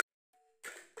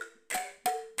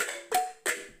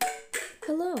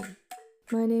Hello,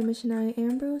 my name is Shania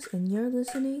Ambrose, and you're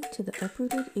listening to the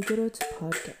Uprooted Igorots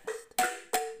podcast.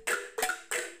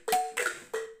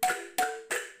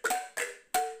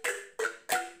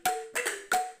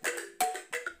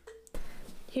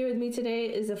 Here with me today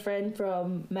is a friend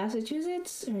from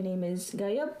Massachusetts. Her name is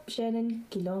Gayop Shannon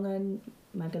Kilongan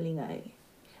Magalingay.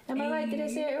 Am I right? Did I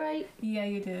say it right? Yeah,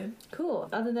 you did. Cool.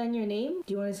 Other than your name,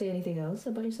 do you want to say anything else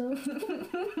about yourself?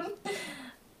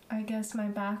 I guess my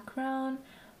background,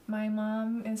 my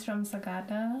mom is from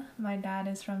Sagada, my dad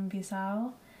is from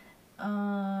Bisao.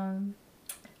 I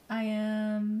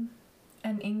am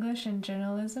an English and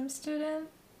journalism student.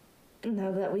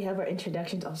 Now that we have our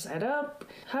introductions all set up,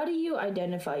 how do you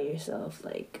identify yourself?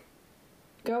 Like,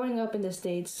 growing up in the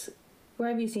States, where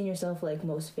have you seen yourself, like,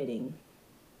 most fitting?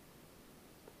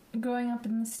 Growing up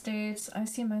in the States, I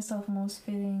see myself most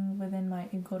fitting within my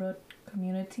Igorot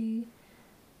community.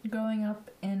 Growing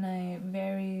up in a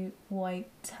very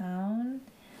white town,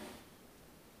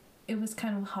 it was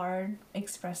kind of hard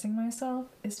expressing myself,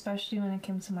 especially when it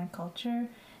came to my culture.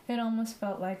 It almost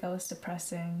felt like I was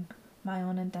suppressing my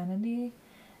own identity.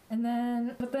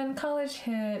 But then college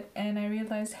hit and I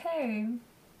realized, hey,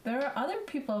 there are other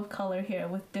people of color here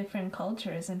with different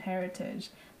cultures and heritage.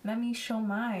 Let me show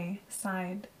my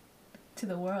side to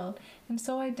the world. And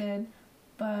so I did,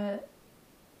 but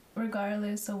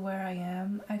regardless of where I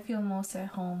am, I feel most at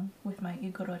home with my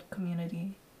Igorot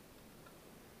community.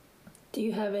 Do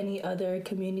you have any other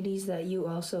communities that you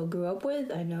also grew up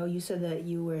with? I know you said that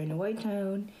you were in a white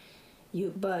town,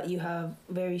 but you have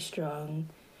very strong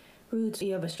roots.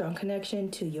 You have a strong connection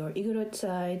to your Igorot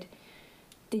side.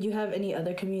 Did you have any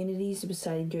other communities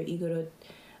besides your Igorot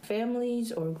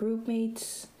families or group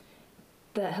mates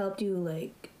that helped you,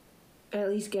 like, at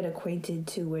least get acquainted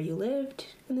to where you lived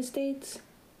in the States?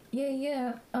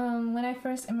 Yeah. When I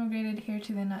first immigrated here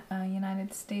to the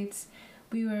United States,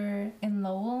 we were in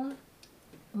Lowell.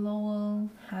 Lowell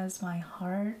has my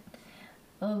heart.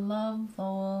 I love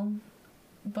Lowell.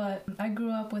 But I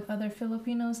grew up with other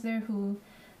Filipinos there who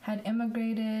had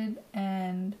immigrated,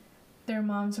 and their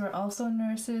moms were also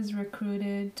nurses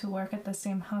recruited to work at the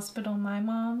same hospital my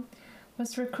mom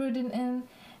was recruited in.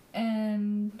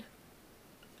 And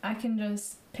I can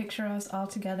just picture us all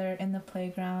together in the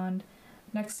playground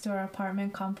next to our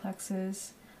apartment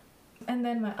complexes. And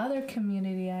then my other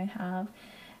community I have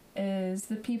is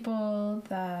the people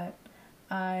that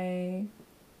I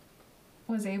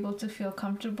was able to feel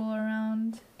comfortable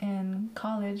around in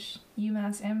college,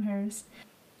 UMass Amherst.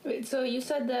 Wait, so you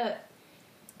said that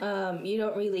you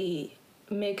don't really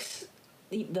mix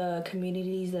the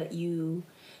communities that you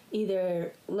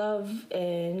either love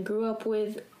and grew up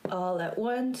with all at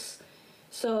once.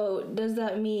 So does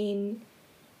that mean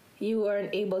you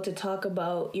aren't able to talk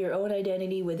about your own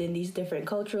identity within these different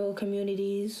cultural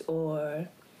communities, or?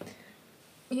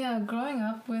 Yeah, growing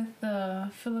up with the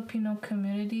Filipino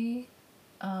community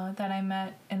that I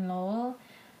met in Lowell,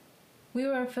 we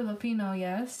were Filipino,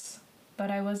 yes,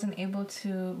 but I wasn't able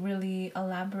to really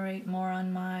elaborate more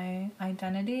on my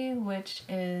identity, which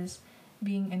is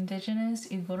being indigenous,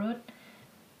 Igorot.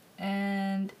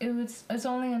 And it's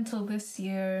only until this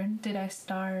year did I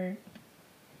start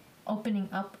opening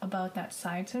up about that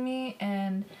side to me,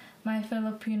 and my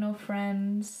Filipino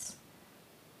friends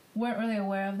weren't really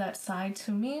aware of that side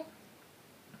to me.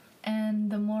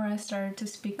 And the more I started to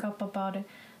speak up about it,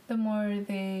 the more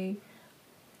they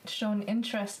shown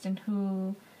interest in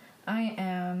who I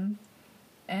am.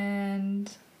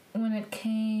 And when it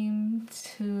came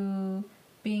to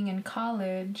being in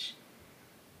college,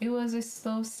 it was a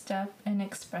slow step in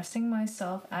expressing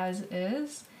myself as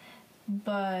is,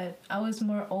 but I was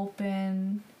more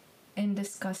open in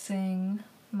discussing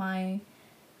my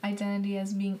identity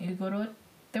as being Igorot.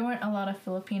 There weren't a lot of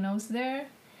Filipinos there,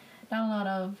 not a lot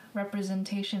of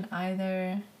representation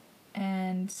either,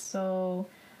 and so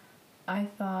I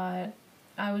thought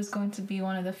I was going to be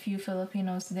one of the few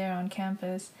Filipinos there on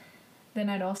campus. Then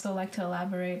I'd also like to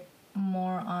elaborate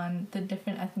more on the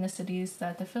different ethnicities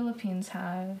that the Philippines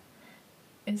have,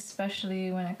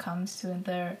 especially when it comes to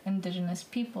their indigenous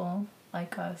people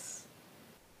like us.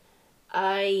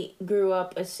 I grew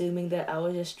up assuming that I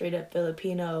was just straight up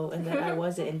Filipino and that I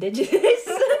wasn't indigenous.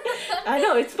 I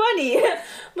know, it's funny.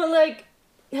 But, like,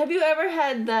 have you ever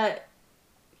had that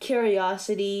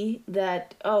curiosity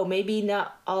that, oh, maybe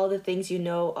not all the things you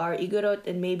know are Igorot,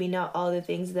 and maybe not all the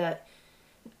things that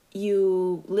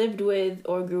you lived with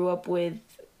or grew up with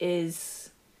is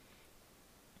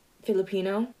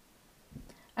Filipino?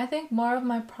 I think more of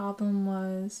my problem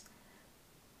was,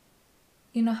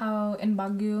 you know how in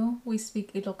Baguio we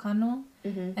speak Ilocano,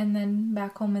 Mm-hmm. and then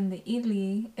back home in the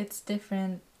Ili, it's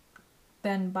different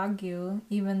than Baguio,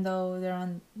 even though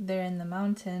they're in the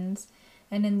mountains.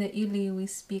 And in the Ili we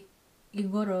speak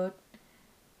Igorot,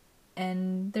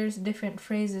 and there's different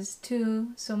phrases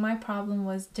too. So my problem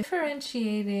was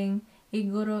differentiating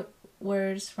Igorot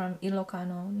words from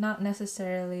Ilocano, not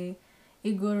necessarily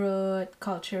Igorot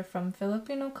culture from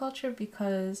Filipino culture,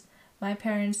 because my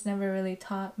parents never really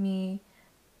taught me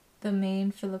the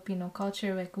main Filipino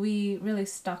culture. Like, we really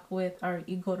stuck with our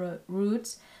Igorot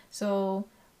roots. So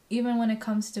even when it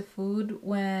comes to food,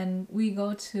 when we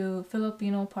go to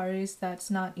Filipino parties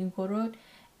that's not Igorot,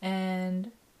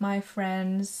 and my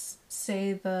friends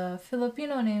say the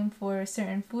Filipino name for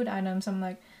certain food items, I'm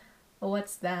like, oh,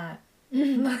 what's that?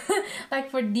 Like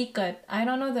for dikut,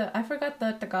 I forgot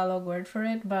the Tagalog word for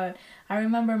it, but I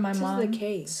remember my mom. This is the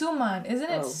K. Suman,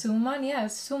 isn't it suman? Yeah,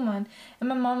 it's suman. And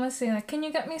my mom was saying like, "Can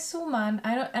you get me suman?"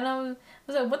 I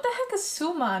was like, "What the heck is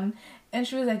suman?" And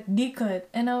she was like, "Dikut,"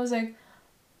 and I was like,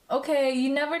 "Okay, you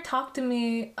never talked to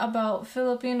me about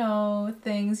Filipino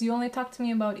things. You only talked to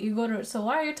me about Igorot. So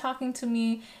why are you talking to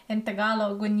me in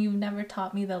Tagalog when you've never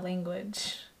taught me the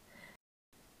language?"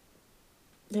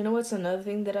 You know what's another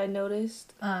thing that I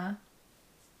noticed?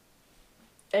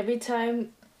 Every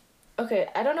time... Okay,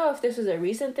 I don't know if this was a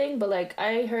recent thing, but like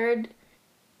I heard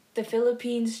the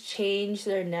Philippines change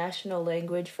their national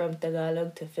language from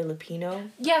Tagalog to Filipino.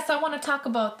 Yes, I want to talk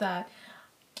about that.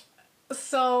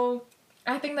 So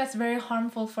I think that's very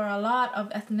harmful for a lot of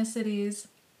ethnicities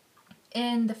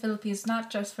in the Philippines,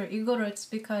 not just for Igorots,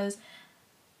 because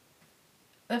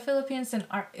the Philippines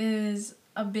is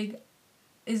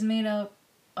made up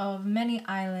of many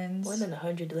islands. More than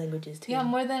 100 languages too. Yeah,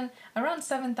 more than around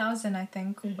 7,000, I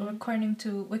think, according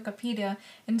to Wikipedia.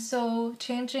 And so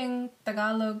changing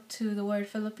Tagalog to the word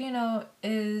Filipino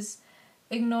is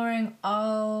ignoring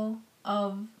all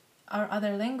of our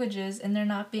other languages, and they're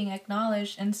not being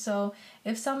acknowledged. And so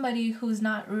if somebody who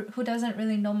doesn't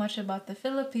really know much about the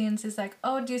Philippines is like,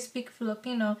 "Oh, do you speak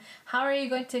Filipino?" How are you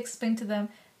going to explain to them,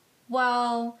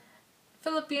 well,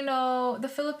 the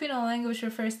Filipino language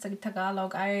refers to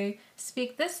Tagalog. I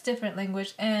speak this different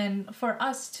language, and for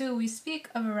us too, we speak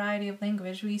a variety of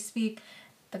language. We speak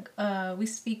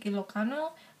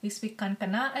Ilocano, we speak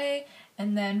Kankanae,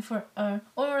 and then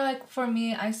for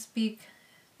me, I speak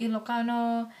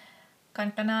Ilocano,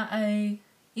 Kankanae,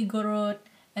 Igorot,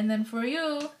 and then for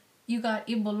you, you got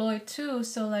Iboloy too.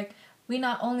 So like, we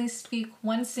not only speak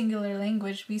one singular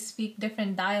language, we speak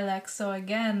different dialects. So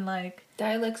again, like,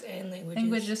 dialects and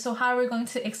languages. So how are we going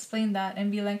to explain that and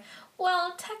be like,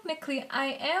 well, technically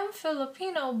I am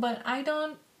Filipino, but I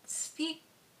don't speak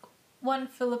one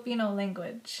Filipino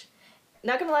language.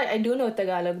 Not gonna lie, I do know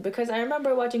Tagalog because I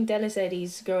remember watching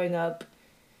teleseries growing up.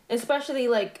 Especially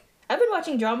like, I've been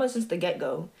watching drama since the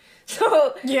get-go.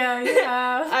 So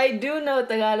yeah. I do know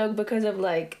Tagalog because of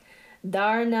like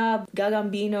Darna,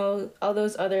 Gagambino, all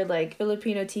those other like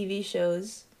Filipino TV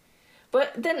shows.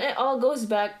 But then it all goes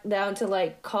back down to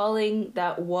like calling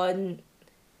that one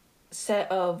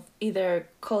set of either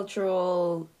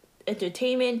cultural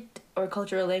entertainment or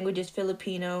cultural languages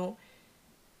Filipino.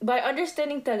 By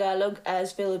understanding Tagalog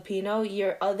as Filipino,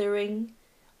 you're othering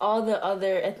all the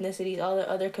other ethnicities, all the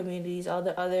other communities, all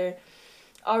the other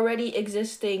already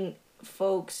existing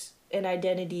folks and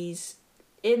identities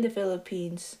in the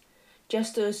Philippines,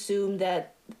 just to assume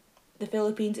that the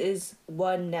Philippines is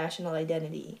one national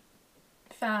identity.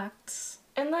 Facts.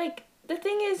 And like, the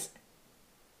thing is,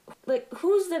 like,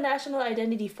 who's the national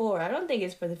identity for? I don't think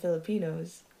it's for the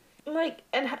Filipinos. Like,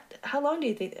 and how long do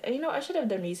you think, I should have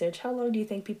done research. How long do you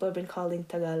think people have been calling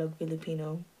Tagalog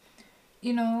Filipino?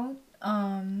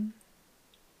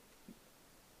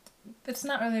 It's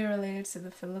not really related to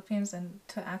the Philippines and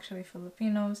to actually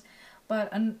Filipinos,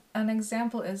 but an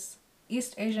example is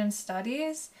East Asian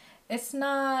Studies. It's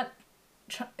not...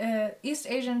 East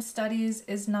Asian Studies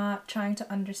is not trying to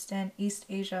understand East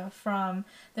Asia from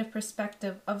the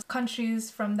perspective of countries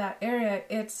from that area.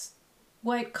 It's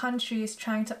white countries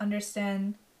trying to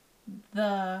understand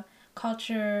the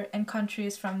culture and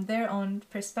countries from their own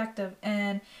perspective.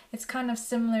 And it's kind of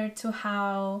similar to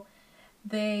how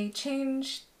they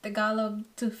changed Tagalog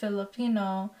to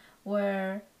Filipino,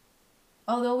 where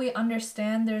although we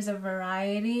understand there's a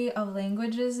variety of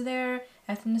languages there,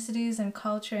 ethnicities and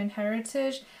culture and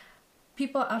heritage,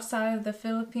 people outside of the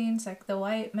Philippines, like the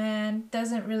white man,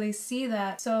 doesn't really see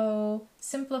that. So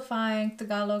simplifying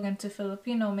Tagalog into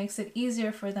Filipino makes it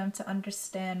easier for them to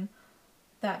understand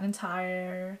that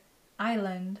entire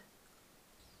island.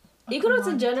 Igorots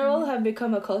in general have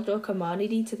become a cultural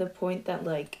commodity to the point that,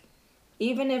 like,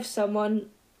 even if someone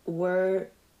were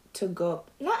to go...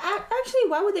 Actually,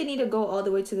 why would they need to go all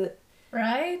the way to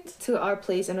right? to our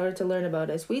place in order to learn about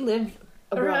us? We live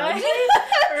abroad. Right?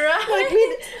 Like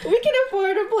Right? we can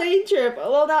afford a plane trip.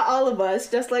 Well, not all of us,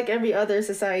 just like every other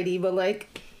society, but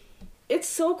like it's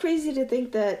so crazy to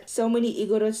think that so many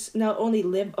Igorots not only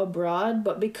live abroad,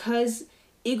 but because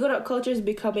Igorot culture is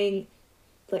becoming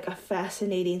like a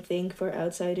fascinating thing for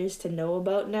outsiders to know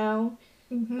about now.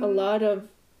 A lot of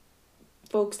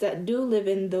folks that do live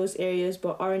in those areas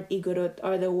but aren't Igorot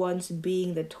are the ones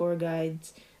being the tour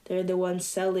guides. They're the ones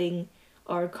selling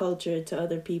our culture to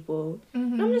other people.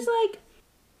 And I'm just like,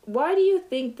 why do you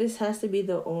think this has to be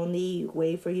the only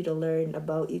way for you to learn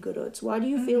about Igorots? Why do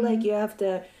you feel like you have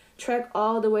to trek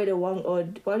all the way to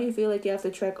Wangod? Why do you feel like you have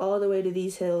to trek all the way to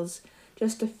these hills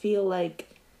just to feel like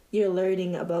you're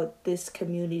learning about this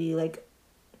community? Like,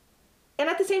 and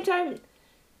at the same time,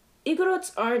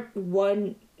 Igorots aren't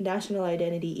one national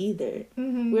identity either.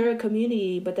 We're a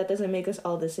community, but that doesn't make us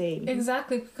all the same.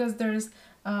 Exactly, because there's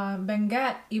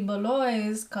Benguet,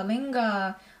 Ibalois,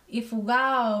 Kalinga,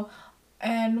 Ifugao.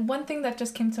 And one thing that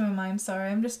just came to my mind, sorry,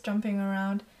 I'm just jumping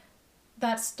around.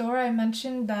 That store I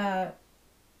mentioned that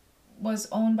was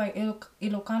owned by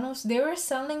Ilocanos, they were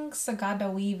selling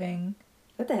Sagada weaving.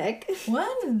 What the heck?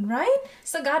 When, right?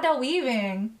 Sagada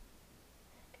weaving.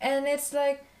 And it's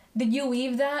like, did you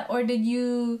weave that or did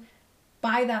you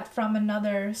buy that from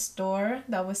another store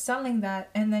that was selling that,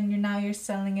 and then you're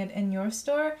selling it in your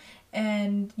store,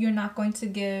 and you're not going to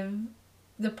give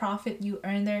the profit you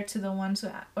earn there to the ones who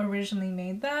originally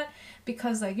made that?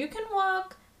 Because like you can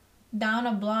walk down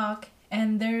a block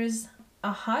and there's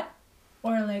a hut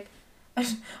or like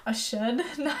a shed,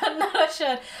 not a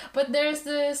shed, but there's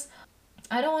this,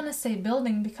 I don't want to say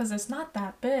building because it's not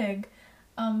that big,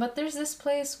 but there's this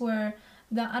place where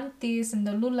the aunties and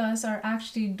the lulas are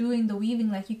actually doing the weaving.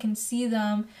 Like you can see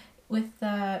them with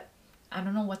the, I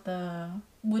don't know what the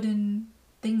wooden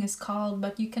thing is called,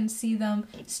 but you can see them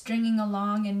stringing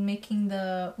along and making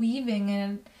the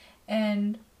weaving,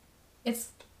 and it's,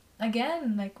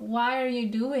 again, like, why are you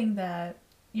doing that?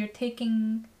 You're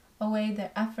taking away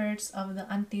the efforts of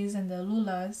the aunties and the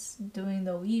lulas doing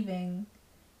the weaving,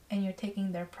 and you're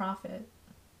taking their profit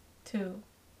too.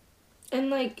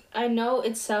 And like, I know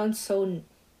it sounds so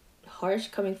harsh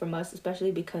coming from us,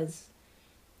 especially because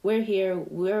we're here,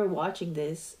 we're watching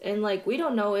this, and like, we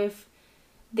don't know if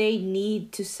they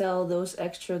need to sell those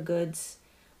extra goods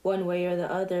one way or the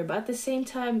other. But at the same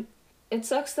time, it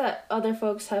sucks that other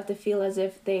folks have to feel as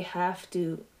if they have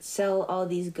to sell all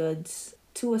these goods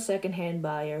to a secondhand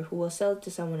buyer who will sell it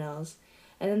to someone else,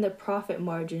 and then the profit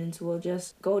margins will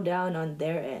just go down on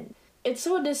their end. It's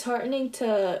so disheartening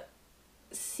to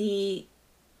see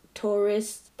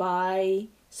tourists buy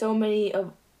so many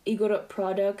of Igorot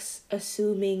products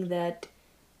assuming that,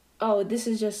 oh, this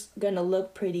is just gonna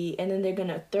look pretty, and then they're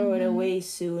gonna throw it away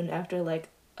soon after like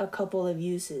a couple of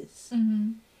uses.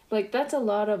 Like, that's a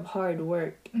lot of hard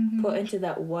work put into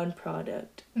that one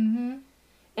product.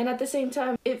 And at the same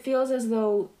time, it feels as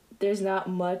though there's not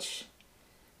much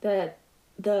that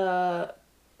the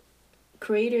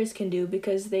creators can do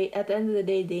because they, at the end of the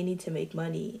day, they need to make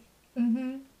money.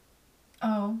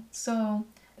 Oh, so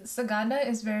Sagada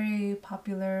is very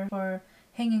popular for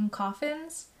hanging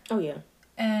coffins. Oh, yeah.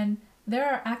 And there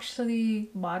are actually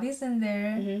bodies in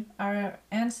there. Our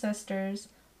ancestors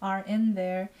are in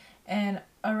there. And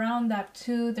around that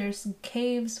too, there's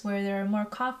caves where there are more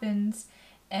coffins.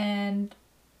 And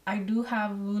I do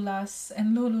have lulas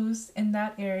and lulus in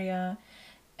that area.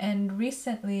 And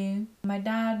recently, my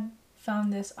dad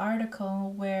found this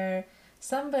article where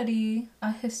somebody,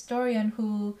 a historian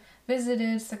who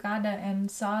visited Sagada and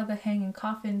saw the hanging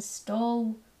coffin,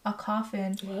 stole a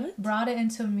coffin, brought it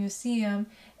into a museum,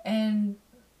 and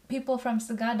people from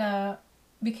Sagada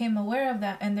became aware of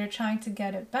that, and they're trying to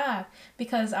get it back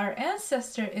because our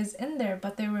ancestor is in there,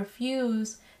 but they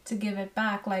refuse to give it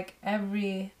back, like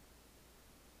every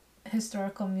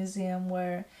historical museum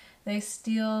where they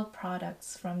steal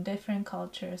products from different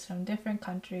cultures, from different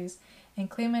countries, and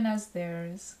claim it as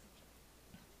theirs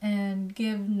and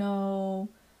give no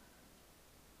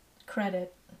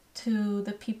credit to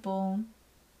the people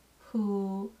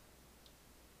who,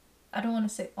 I don't want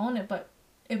to say own it, but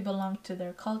it belonged to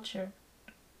their culture.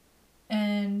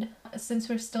 And since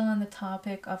we're still on the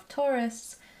topic of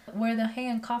tourists, where the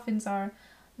hanging coffins are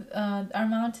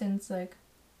mountains, like,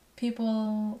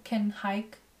 people can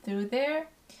hike through there,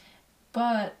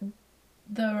 but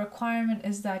the requirement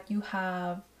is that you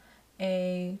have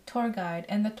a tour guide,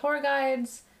 and the tour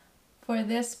guides for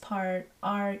this part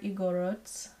are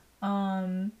Igorots.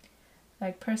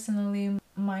 Like, personally,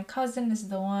 my cousin is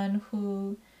the one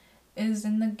who is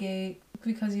in the gate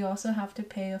because you also have to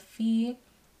pay a fee,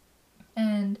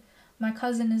 and my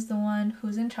cousin is the one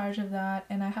who's in charge of that,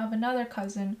 and I have another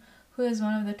cousin who is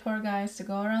one of the tour guides to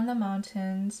go around the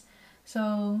mountains.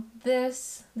 So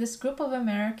this group of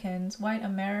Americans, white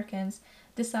Americans,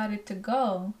 decided to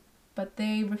go, but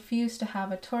they refused to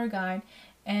have a tour guide,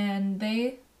 and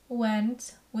they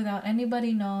went without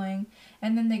anybody knowing,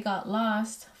 and then they got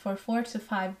lost for 4 to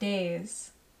 5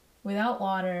 days without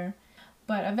water.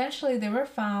 But eventually they were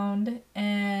found,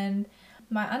 and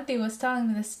my auntie was telling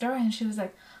me the story, and she was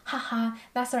like, haha,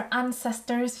 that's our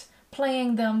ancestors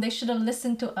playing them. They should have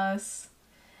listened to us.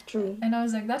 True. And I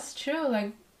was like, that's true.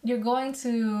 Like, you're going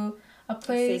to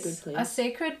a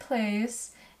sacred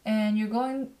place, and you're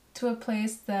going to a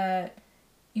place that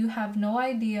you have no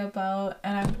idea about,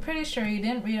 and I'm pretty sure you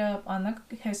didn't read up on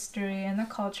the history and the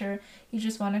culture. You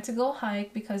just wanted to go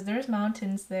hike because there's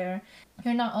mountains there.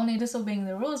 You're not only disobeying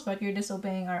the rules, but you're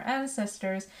disobeying our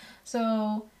ancestors.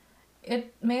 So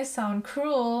it may sound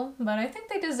cruel, but I think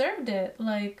they deserved it.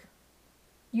 Like,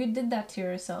 you did that to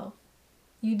yourself.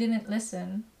 You didn't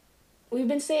listen. We've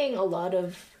been saying a lot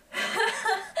of...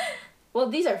 Well,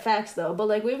 these are facts, though. But,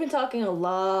 like, we've been talking a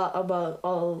lot about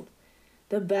all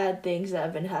the bad things that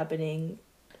have been happening.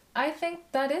 I think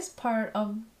that is part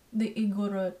of the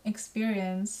Igorot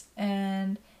experience.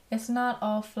 And it's not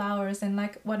all flowers. And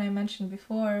like what I mentioned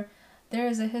before, there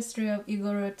is a history of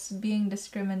Igorots being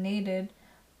discriminated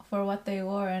for what they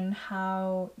wore and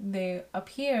how they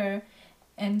appear.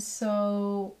 And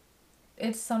so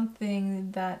it's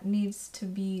something that needs to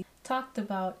be talked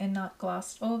about and not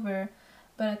glossed over.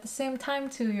 But at the same time,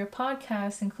 too, your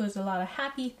podcast includes a lot of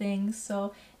happy things,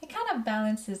 so it kind of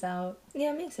balances out.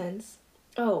 Yeah, it makes sense.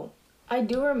 Oh, I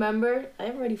do remember, I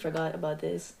already forgot about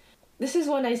this. This is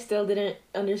when I still didn't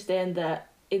understand that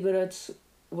Igorots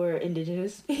were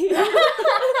indigenous.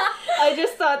 I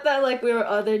just thought that, like, we were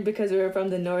othered because we were from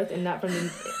the north and not from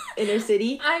the inner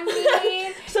city. I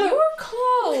mean, you were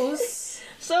close.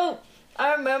 So,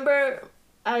 I remember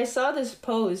I saw this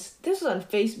post. This was on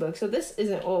Facebook, so this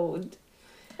isn't old.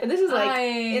 And this is like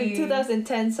in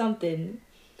 2010 something.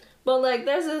 But like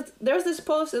there's this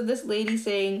post of this lady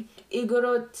saying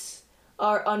Igorots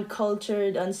are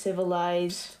uncultured,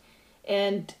 uncivilized,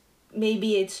 and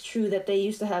maybe it's true that they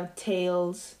used to have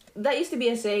tails. That used to be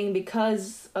a saying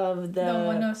because of the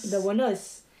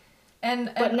Wanus.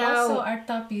 And now, also our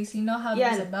tapis, you know how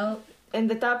there's a belt? And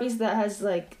the tapis that has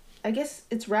like, I guess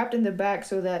it's wrapped in the back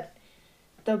so that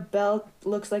the belt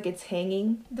looks like it's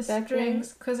hanging. The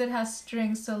strings, because it has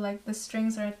strings, so like the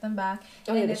strings are at the back,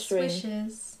 and it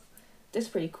swishes. That's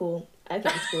pretty cool. I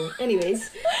think it's cool.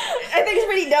 Anyways, I think it's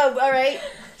pretty dope. All right,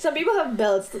 some people have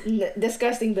belts,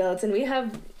 disgusting belts, and we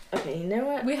have. Okay, you know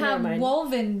what? We have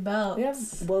woven belts. We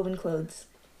have woven clothes.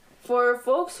 For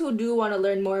folks who do want to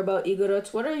learn more about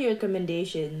Igorots, what are your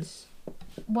recommendations?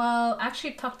 Well,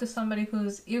 actually, talk to somebody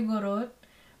who's Igorot,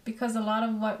 because a lot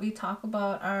of what we talk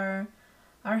about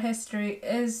our history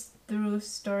is through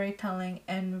storytelling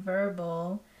and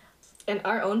verbal. And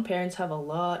our own parents have a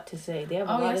lot to say. They have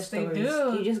a lot of stories. They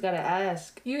do. You just gotta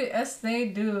ask. Yes, they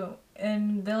do.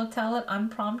 And they'll tell it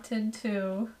unprompted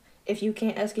too. If you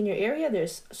can't ask in your area,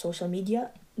 there's social media.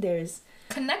 There's...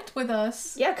 Connect with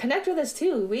us. Yeah, connect with us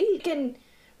too. We can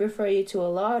refer you to a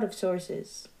lot of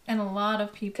sources. And a lot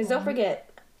of people. Because don't forget,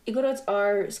 Igorots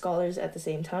are scholars at the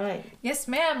same time. Yes,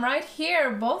 ma'am. Right here,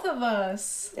 both of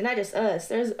us. And not just us.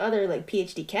 There's other like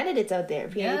PhD candidates out there.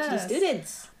 PhD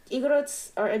students.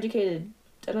 Igorots are educated.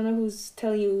 I don't know who's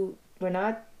telling you we're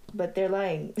not, but they're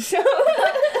lying.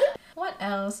 What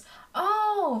else?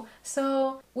 Oh,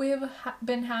 so we've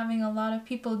been having a lot of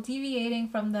people deviating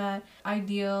from that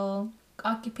ideal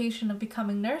occupation of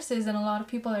becoming nurses, and a lot of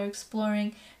people are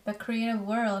exploring the creative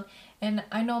world. And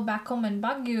I know back home in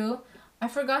Baguio, I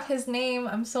forgot his name.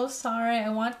 I'm so sorry. I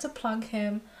want to plug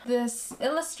him. This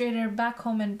illustrator back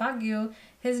home in Baguio,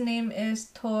 his name is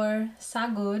Tor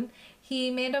Sagud. He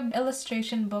made an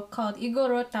illustration book called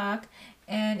Igorotak,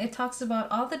 and it talks about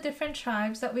all the different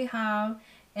tribes that we have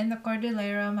in the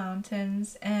Cordillera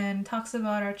Mountains, and talks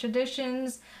about our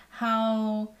traditions,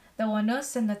 how the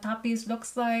Wanus and the Tapis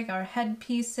looks like, our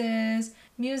headpieces,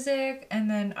 music, and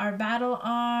then our battle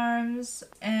arms,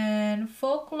 and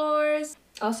folklores.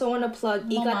 Also want to plug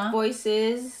Ikat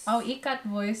Voices. Oh, Ikat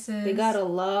Voices. They got a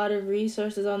lot of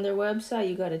resources on their website.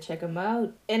 You got to check them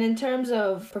out. And in terms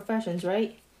of professions,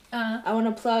 right? I want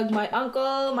to plug my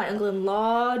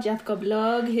uncle-in-law, Jeff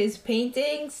Kablog, his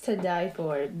paintings to die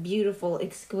for. Beautiful,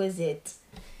 exquisite.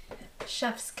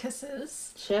 Chef's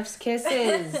kisses. Chef's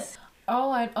kisses.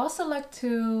 Oh, I'd also like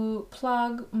to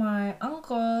plug my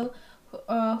uncle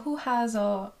who has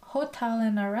a hotel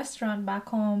and a restaurant back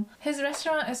home. His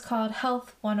restaurant is called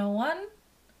Health 101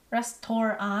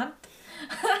 Restaurant.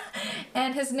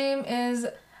 And his name is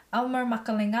Elmer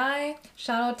Makalingay.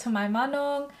 Shout out to my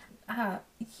manong.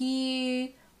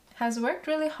 He has worked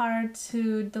really hard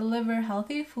to deliver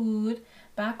healthy food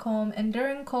back home, and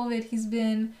during COVID he's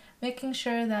been making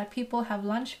sure that people have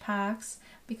lunch packs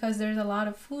because there's a lot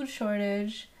of food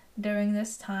shortage during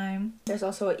this time. There's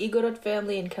also an Igorot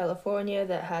family in California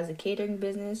that has a catering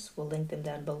business. We'll link them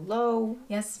down below.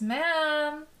 Yes,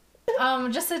 ma'am.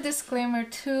 Just a disclaimer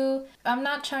too. I'm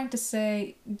not trying to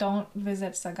say don't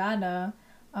visit Sagada,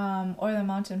 or the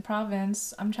mountain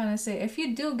province. I'm trying to say if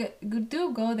you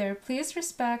do go there, please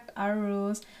respect our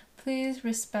rules. Please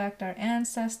respect our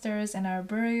ancestors and our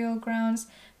burial grounds,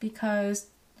 because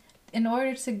in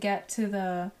order to get to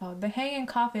the hanging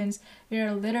coffins,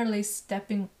 you're literally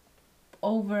stepping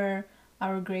over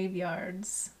our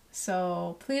graveyards.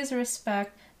 So please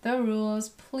respect the rules.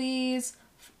 Please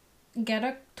get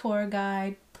a tour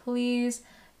guide. Please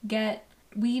get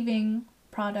weaving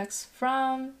products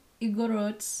from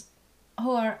Igorots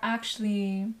who are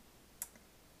actually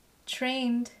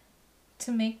trained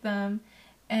to make them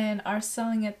and are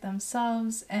selling it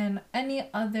themselves, and any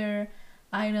other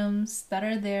items that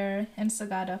are there in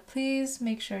Sagada, please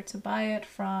make sure to buy it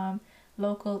from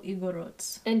local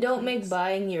Igorots. And don't make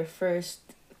buying your first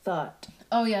thought.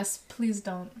 Oh yes, please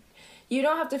don't. You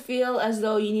don't have to feel as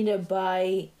though you need to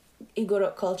buy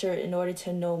Igorot culture in order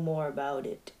to know more about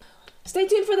it. Stay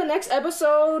tuned for the next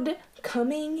episode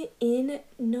coming in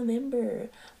November.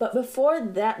 But before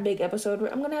that big episode,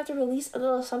 I'm going to have to release a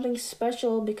little something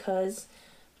special because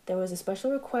there was a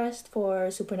special request for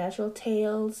supernatural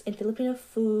tales and Filipino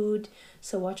food,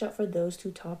 so watch out for those two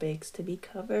topics to be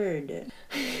covered.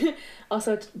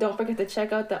 Also, don't forget to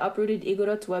check out the Uprooted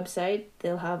Igorot's website.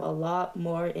 They'll have a lot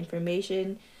more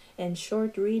information and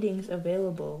short readings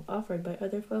available, offered by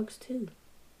other folks too.